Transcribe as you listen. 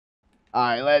All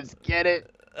right, let's get it.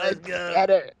 Let's Let's go. get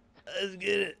it. Let's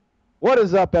get it. What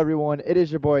is up, everyone? It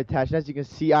is your boy Tash, and as you can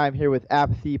see, I am here with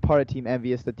Apathy, part of Team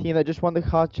Envious, the team that just won the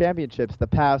COD championships, the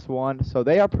past one. So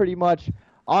they are pretty much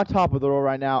on top of the world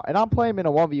right now, and I'm playing in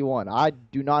a 1v1. I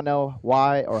do not know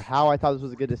why or how I thought this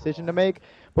was a good decision to make,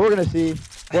 but we're gonna see.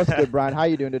 What's good, Brian? How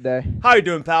you doing today? How you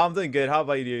doing, pal? I'm doing good. How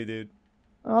about you, dude?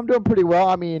 I'm doing pretty well.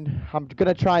 I mean, I'm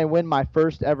gonna try and win my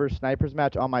first ever snipers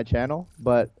match on my channel,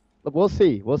 but we'll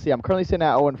see. We'll see. I'm currently sitting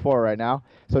at 0-4 right now,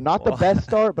 so not the Well, best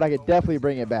start, but I could definitely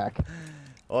bring it back.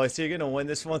 oh, so you're gonna win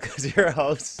this one because you're a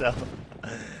host, so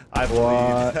I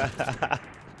What? believe.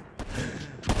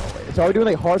 So are we doing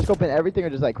like hard scope and everything, or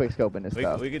just like quick scope and this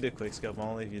stuff? we could do quick scope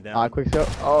only if you're down. Quick scope.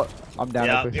 Oh, I'm down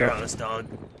Yeah, to quick you're a scope. host,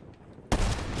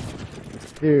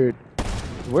 dog. Dude,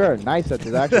 we're nice at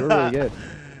this. Actually, we're really good.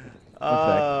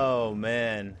 Oh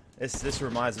man, this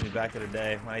reminds me back of the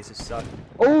day when I used to suck.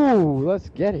 Oh, let's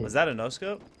get it. Was that a no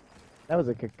scope? That was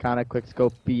like a kind of quick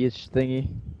scope-ish thingy.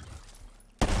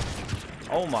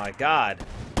 Oh my god.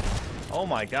 Oh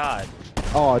my god.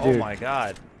 Oh, dude. Oh my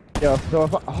god. Yo, so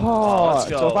if let's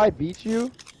so go. if I beat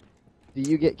you, do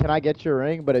you get? Can I get your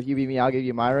ring? But if you beat me, I'll give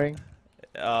you my ring.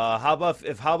 How about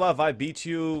if I beat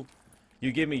you,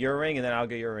 you give me your ring and then I'll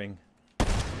get your ring.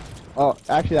 Oh,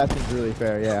 actually, that seems really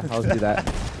fair. Yeah, I'll do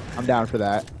that. I'm down for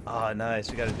that. Oh,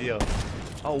 nice. We got a deal.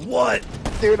 Oh, what?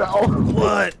 Dude, oh.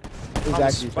 What? This is I'm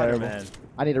actually terrible. Spider-Man.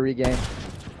 I need to regain.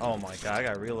 Oh my god, I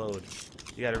gotta reload.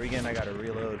 You gotta regain, I gotta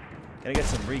reload. Can I get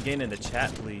some regain in the chat,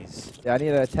 please? Yeah, I need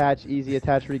to attach, easy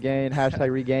attach regain,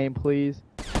 hashtag regain, please.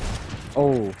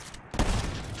 Oh.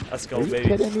 Let's go, Are you baby.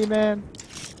 kidding me, man?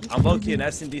 I'm low-key an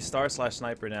S&D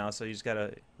star/sniper now, so you just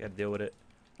gotta deal with it.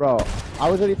 Bro, I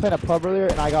was already playing a pub earlier,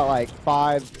 and I got like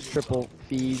 5 triple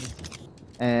feeds,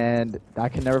 and I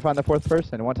can never find the 4th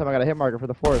person. One time I got a hit marker for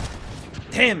the 4th.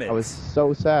 Damn it! I was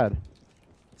so sad.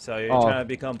 So you're Oh. trying to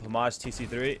become Pomage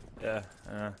TC3? Yeah.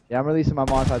 Yeah, I'm releasing my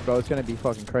montage, bro. It's gonna be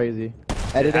fucking crazy.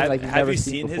 Editing like you've have never you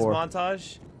seen seen his before.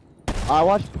 montage? I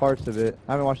watched parts of it.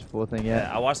 I haven't watched the full thing yet.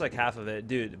 Yeah, I watched like half of it,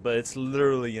 dude. But it's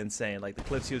literally insane. Like the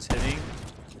clips he was hitting.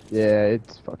 Yeah,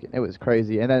 it was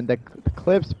crazy. And then the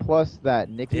clips plus that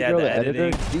Nikki Yeah, girl, the the editor,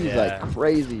 editing, she's yeah. like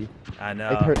crazy. I know.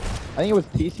 Like I think it was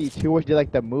TC2 where she did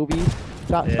like the movie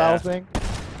style Yeah. thing.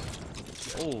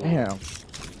 Ooh. Damn.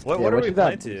 What Yeah, are we she's playing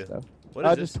that to? stuff. What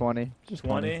is Just this? 20. Just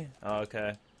 20. 20? Oh,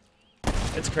 okay.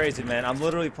 It's crazy, man. I'm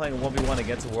literally playing 1v1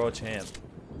 against a world champ.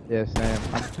 Yeah, same.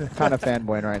 I'm kind of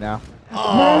fanboying right now.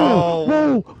 Oh!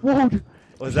 Whoa! Whoa! Dude.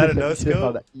 Was that a You no should've saw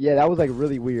scope? that. Yeah, that was like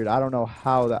really weird. I don't know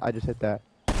how that I just hit that.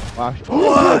 Wow.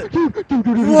 What?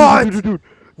 Dude,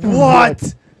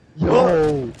 What?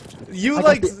 Yo! You I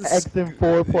like got the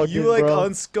XM4 plug in, you like bro.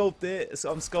 unscoped it,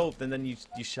 unscoped, and then you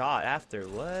shot after.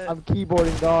 What? I'm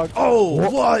keyboarding, dog. Oh,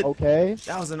 what? Okay.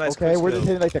 That was a nice. Okay, we're just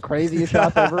hitting like the craziest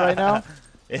shots ever right now.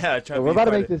 Yeah, trying So we're about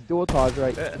to make this dual taj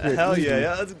right here. Hell easy. yeah,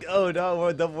 yeah, let's go, dog. We're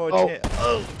a double world Oh. champ.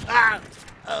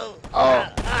 Oh,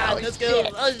 ah, oh, let's go.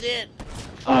 shit. Oh shit.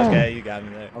 Oh. Okay, you got me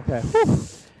there. Okay.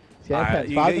 See, All I right,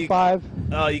 can't. 5 to 5.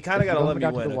 Oh, you kind of gotta let me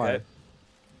Down to win, the okay? wire.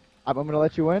 I'm gonna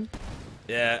let you win.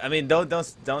 Yeah, I mean, don't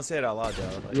say it out loud,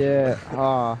 though. Like, Yeah.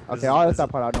 Okay. I'll let that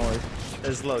part out. No worries.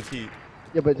 It's low key.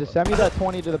 Yeah, but just send me that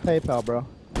 20 to the PayPal, bro.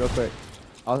 Real quick.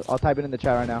 I'll type it in the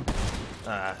chat right now.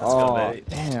 Let's go, baby.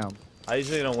 Damn. I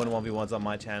usually don't win 1v1s on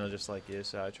my channel just like you,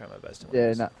 so I try my best to win. Yeah.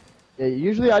 this. No. Yeah.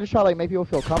 Usually I just try to like make people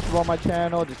feel comfortable on my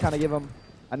channel. Just kind of give them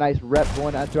a nice rep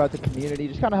going out throughout the community.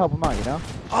 Just kind of help them out, you know.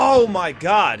 Oh my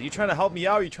god, you trying to help me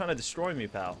out or you trying to destroy me,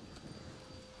 pal?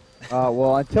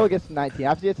 Well, until it gets to 19.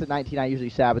 After it gets to 19, I usually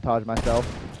sabotage myself.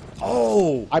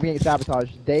 Oh! I'm getting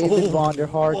sabotaged. David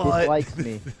Vonderhart what? dislikes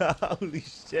me. Holy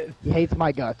shit. He hates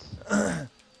my guts. Alright,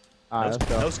 let's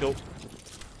go. No scope.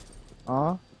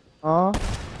 Uh. Oh,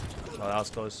 that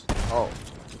was close. Oh.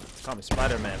 Call me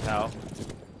Spider-Man, pal.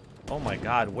 Oh my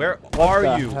god, where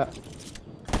are you?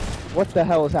 What the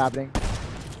hell is happening?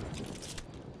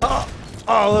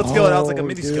 Oh, let's go. That was like a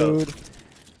mini scope.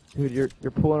 Dude,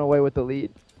 you're pulling away with the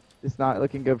lead. It's not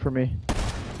looking good for me.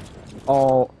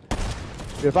 Oh.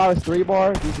 Dude, if I was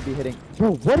 3-bar, you could be hitting.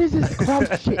 Bro, what is this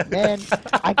crouch shit, man?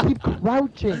 I keep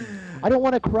crouching. I don't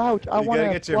want to crouch. I You want to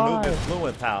gotta get your fly. movement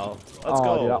fluent, pal. Let's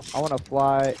go. Dude, I want to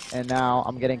fly, and now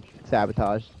I'm getting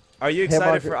sabotaged. Are you Hit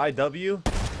excited marker. for IW?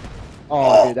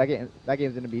 Oh, dude, that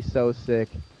game's gonna be so sick.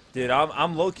 Dude,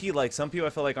 I'm low key like some people I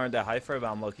feel like aren't that hyped for it,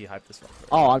 but I'm low key hyped this one.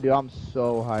 Oh, dude, I'm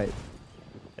so hyped.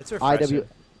 It's refreshing. IW.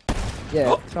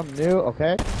 Yeah, something new.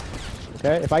 Okay.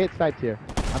 Okay. If I get sniped here,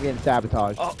 I'm getting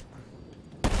sabotaged. Oh.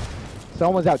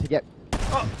 Someone's out to get.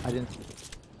 Oh. I didn't.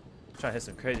 Trying to hit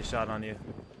some crazy shot on you.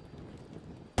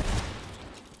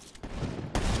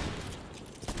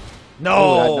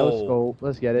 Oh, that no No. scope.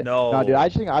 Let's get it. No. No, dude, I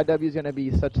just think IW is gonna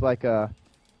be such like a.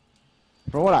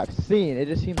 From what I've seen, it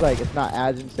just seems like it's not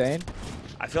as insane.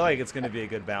 I feel like it's gonna be a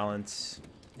good balance.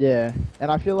 Yeah,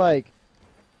 and I feel like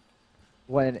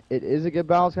when it is a good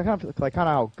balance, kind of like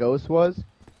how Ghost was.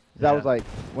 That was like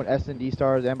when S&D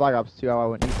stars and Black Ops 2,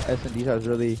 when S&D stars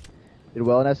really did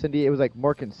well in S&D. It was like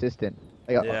more consistent.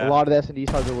 Like a lot of the S&D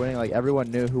stars were winning. Like everyone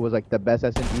knew who was like the best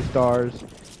S&D stars,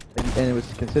 and it was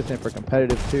consistent for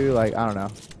competitive too. Like I don't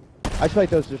know. I feel like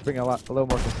those just bring a little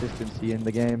more consistency in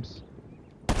the games.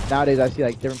 Nowadays, I see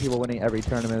like different people winning every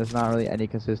tournament. There's not really any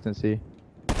consistency.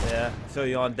 Yeah, I feel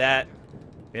you on that.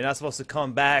 You're not supposed to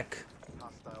come back.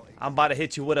 I'm about to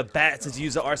hit you with a bat since you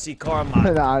use the RC car.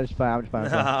 Nah, I'm just fine.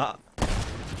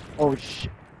 Oh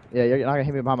shit. Yeah, you're not gonna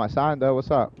hit me behind my sign though.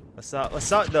 What's up? What's up?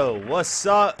 What's up though? What's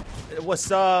up? What's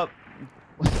up?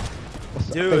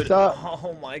 Dude, Face up.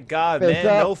 oh my god, Face man.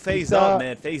 up. No phase up,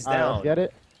 man. Phase All right, down. let's get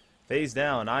it. Phase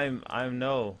down. I'm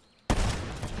no.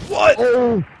 What?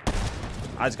 Oh!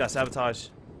 I just got sabotaged.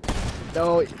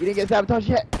 No, you didn't get sabotaged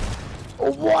yet.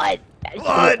 Oh, what?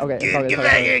 What? Okay, Get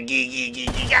back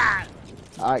here.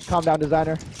 Alright, calm down,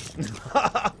 designer.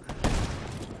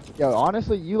 Yo,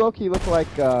 honestly, you low-key look like,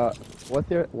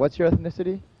 what's your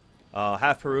ethnicity?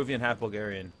 Half Peruvian, half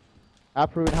Bulgarian.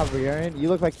 Half Peruvian, half Bulgarian? You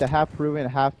look like the half Peruvian,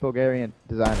 half Bulgarian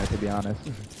designer, to be honest.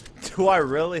 Do I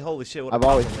really? Holy shit, what a I've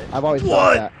always compliment.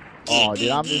 thought that. Oh, dude,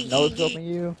 I'm just no-scoping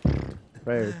you.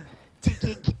 Prayers.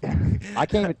 I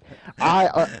can't even.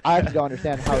 I actually don't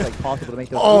understand how it's like possible to make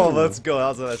those. Oh, let's go.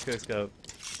 Let's go.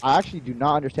 I actually do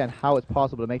not understand how it's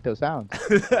possible to make those sounds.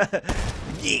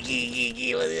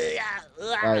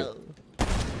 Like,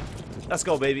 let's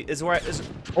go, baby.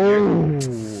 oh,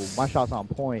 my shot's on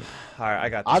point. All right, I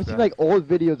got this. I've seen like old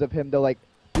videos of him though, like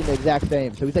doing the exact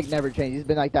same. So he's like never changed. He's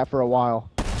been like that for a while,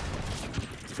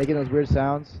 making those weird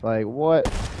sounds. Like what?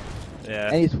 Yeah.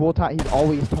 And he's full time. He's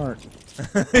always turned.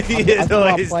 He is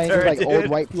always playing. turned, There's like old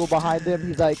dude. white people behind him.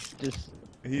 He's like just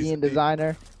being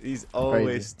designer. He's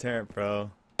always turned, bro.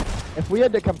 If we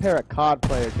had to compare a COD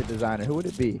player to designer, who would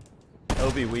it be? It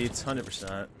would be Weeds,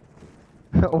 100%.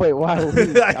 Wait, why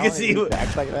Weeds? I can see Weeds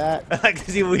acts like that. I can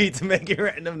see Weeds making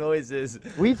random noises.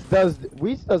 Weeds does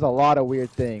a lot of weird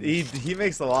things. He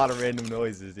makes a lot of random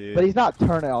noises, dude. But he's not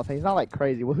turning all the time. He's not like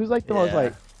crazy. Well, who's like the most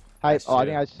like hype? Oh, I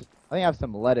think I have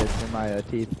some lettuce in my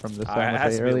teeth from the Alright, it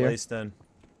has to be laced then.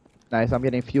 Nice. I'm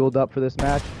getting fueled up for this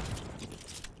match.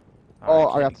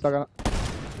 All I got stuck on.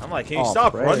 I'm like, can you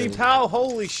stop running, pal?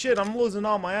 Holy shit, I'm losing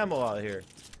all my ammo out here.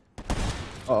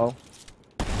 Uh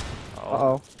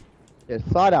oh. Yeah,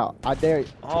 slide out. I dare you.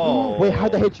 Oh. Wait,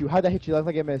 how'd that hit you? How'd that hit you? Looks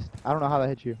like it missed. I don't know how that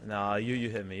hit you. Nah, you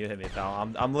hit me. You hit me,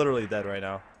 pal. I'm literally dead right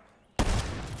now.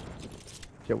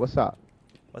 Shit, what's up?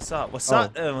 What's up? What's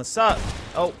up? What's up?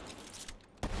 Oh.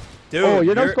 Dude, oh,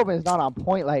 your no-scoping is not on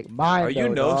point like mine. Are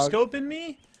you dog. no-scoping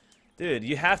me? Dude,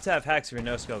 you have to have hacks if you're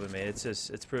no-scoping me.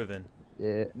 It's proven.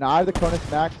 Yeah. No, I have the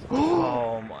Cronus Max.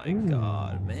 Oh my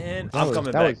god, man. I'm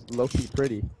coming back. That was low-key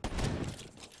pretty.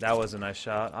 That was a nice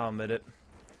shot. I'll admit it.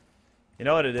 You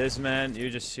know what it is, man? You're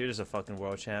just a fucking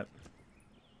world champ.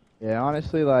 Yeah,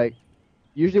 honestly, like,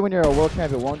 usually when you're a world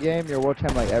champ in one game, you're a world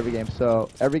champ like every game. So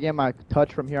every game I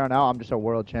touch from here on out, I'm just a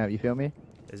world champ. You feel me?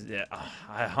 Yeah,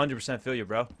 I 100% feel you,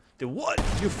 bro. Dude, what?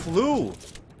 You flew.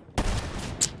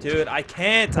 Dude, I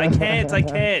can't. I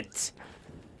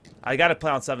gotta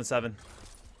play on 7-7.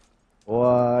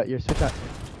 What? You're switching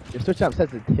up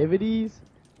sensitivities?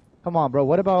 Come on, bro.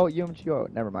 What about UMG? Oh,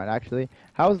 never mind. Actually,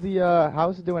 how's it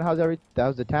doing? How's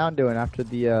the town doing after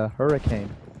the hurricane?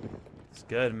 It's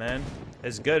good, man.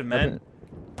 It's good, man.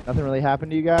 Nothing really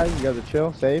happened to you guys? You guys are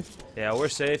chill, safe? Yeah, we're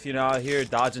safe, you know, out here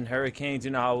dodging hurricanes.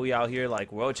 You know how we out here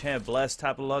like world champ blessed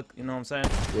type of luck. You know what I'm saying?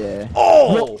 Yeah.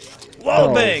 Oh,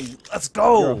 wall bang! Let's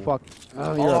go. You're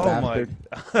a bastard.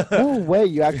 No way,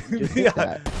 you actually just hit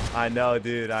that. I know,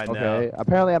 dude. I know. Okay.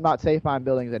 Apparently, I'm not safe behind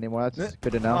buildings anymore. That's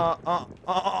good to know.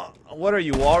 What are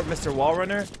you, Mr. Wall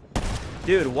Runner?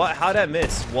 Dude, what? How'd that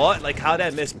miss? What? Like, how'd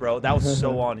that miss, bro? That was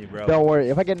so on you, bro. Don't worry.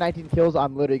 If I get 19 kills,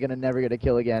 I'm literally gonna never get a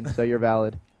kill again. So you're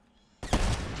valid.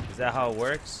 Is that how it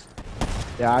works?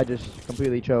 Yeah, I just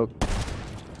completely choke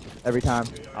every time.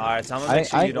 All right, so I'm gonna make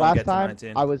sure you don't get to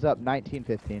 19. I was up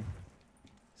 19-15.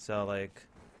 So like,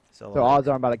 odds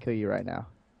are I'm about to kill you right now.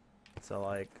 So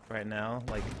like right now,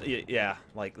 like yeah,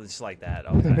 like just like that.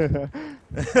 Okay.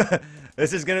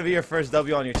 This is gonna be your first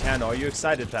W on your channel. Are you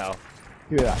excited, pal?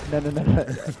 Dude, no.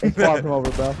 It's far from over,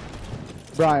 bro.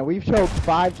 Brian, we've choked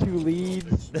 5-2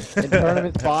 leads in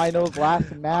tournament finals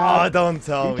last match. Oh, don't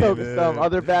tell me, we choked man. some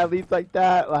other bad leads like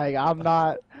that. Like I'm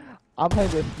playing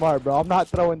this smart, bro. I'm not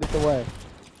throwing this away.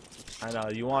 I know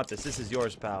you want this. This is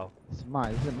yours, pal. This is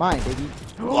mine. This is mine, baby.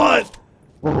 What?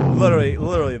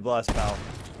 Literally blessed, pal.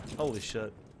 Holy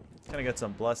shit. Can I get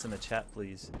some bless in the chat,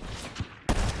 please?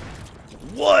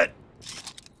 What?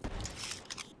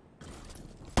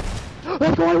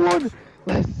 Let's go, everyone.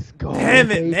 Let's go.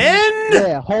 Damn it, baby. man.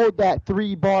 Yeah, hold that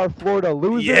 3-bar Florida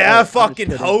loser. Yeah, I'm fucking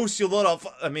just kidding. host, you little.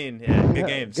 I mean, yeah, good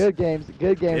games. Good games.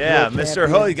 Good games. Yeah, world Mr. champion.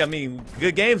 Host. I mean,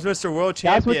 good games, Mr. World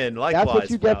Champion. Likewise, That's what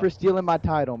you get bro. for stealing my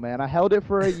title, man. I held it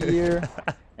for a year,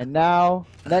 and now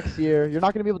next year you're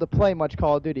not gonna be able to play much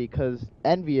Call of Duty because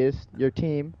Envious, your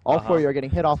team, all 4 of you are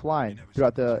getting hit offline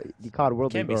throughout the COD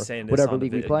World Can't League be or saying this whatever on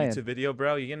league the we playing. YouTube video,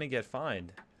 bro. You're gonna get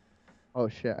fined. Oh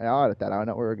shit! I'll edit that out. I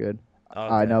know we're good. Okay.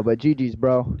 I know, but GG's,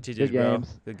 bro. GG's, Good bro.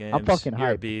 games. Good games. I'm fucking You're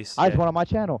a hyped. beast. I just went on my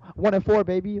channel. 1 and 4,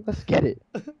 baby. Let's get it.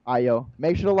 Alright, yo.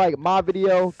 Make sure to like my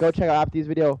video. Go check out Apathy's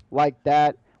video. Like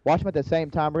that. Watch them at the same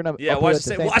time. We're gonna watch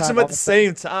them at the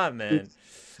same time, man.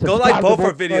 Go like Subscribe both to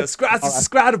our both videos. of us.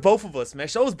 Subscribe to both of us, man.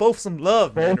 Show us both some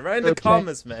love, man. Both Right in the world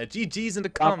comments, man. GG's in the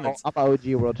comments. I'm an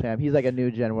OG world champ. He's like a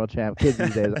new gen world champ. Kids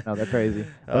these days, I know they're crazy.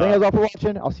 I think that's all for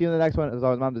watching. I'll see you in the next one. As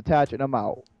always, I'm Detached, and I'm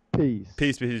out. Peace.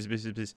 Peace.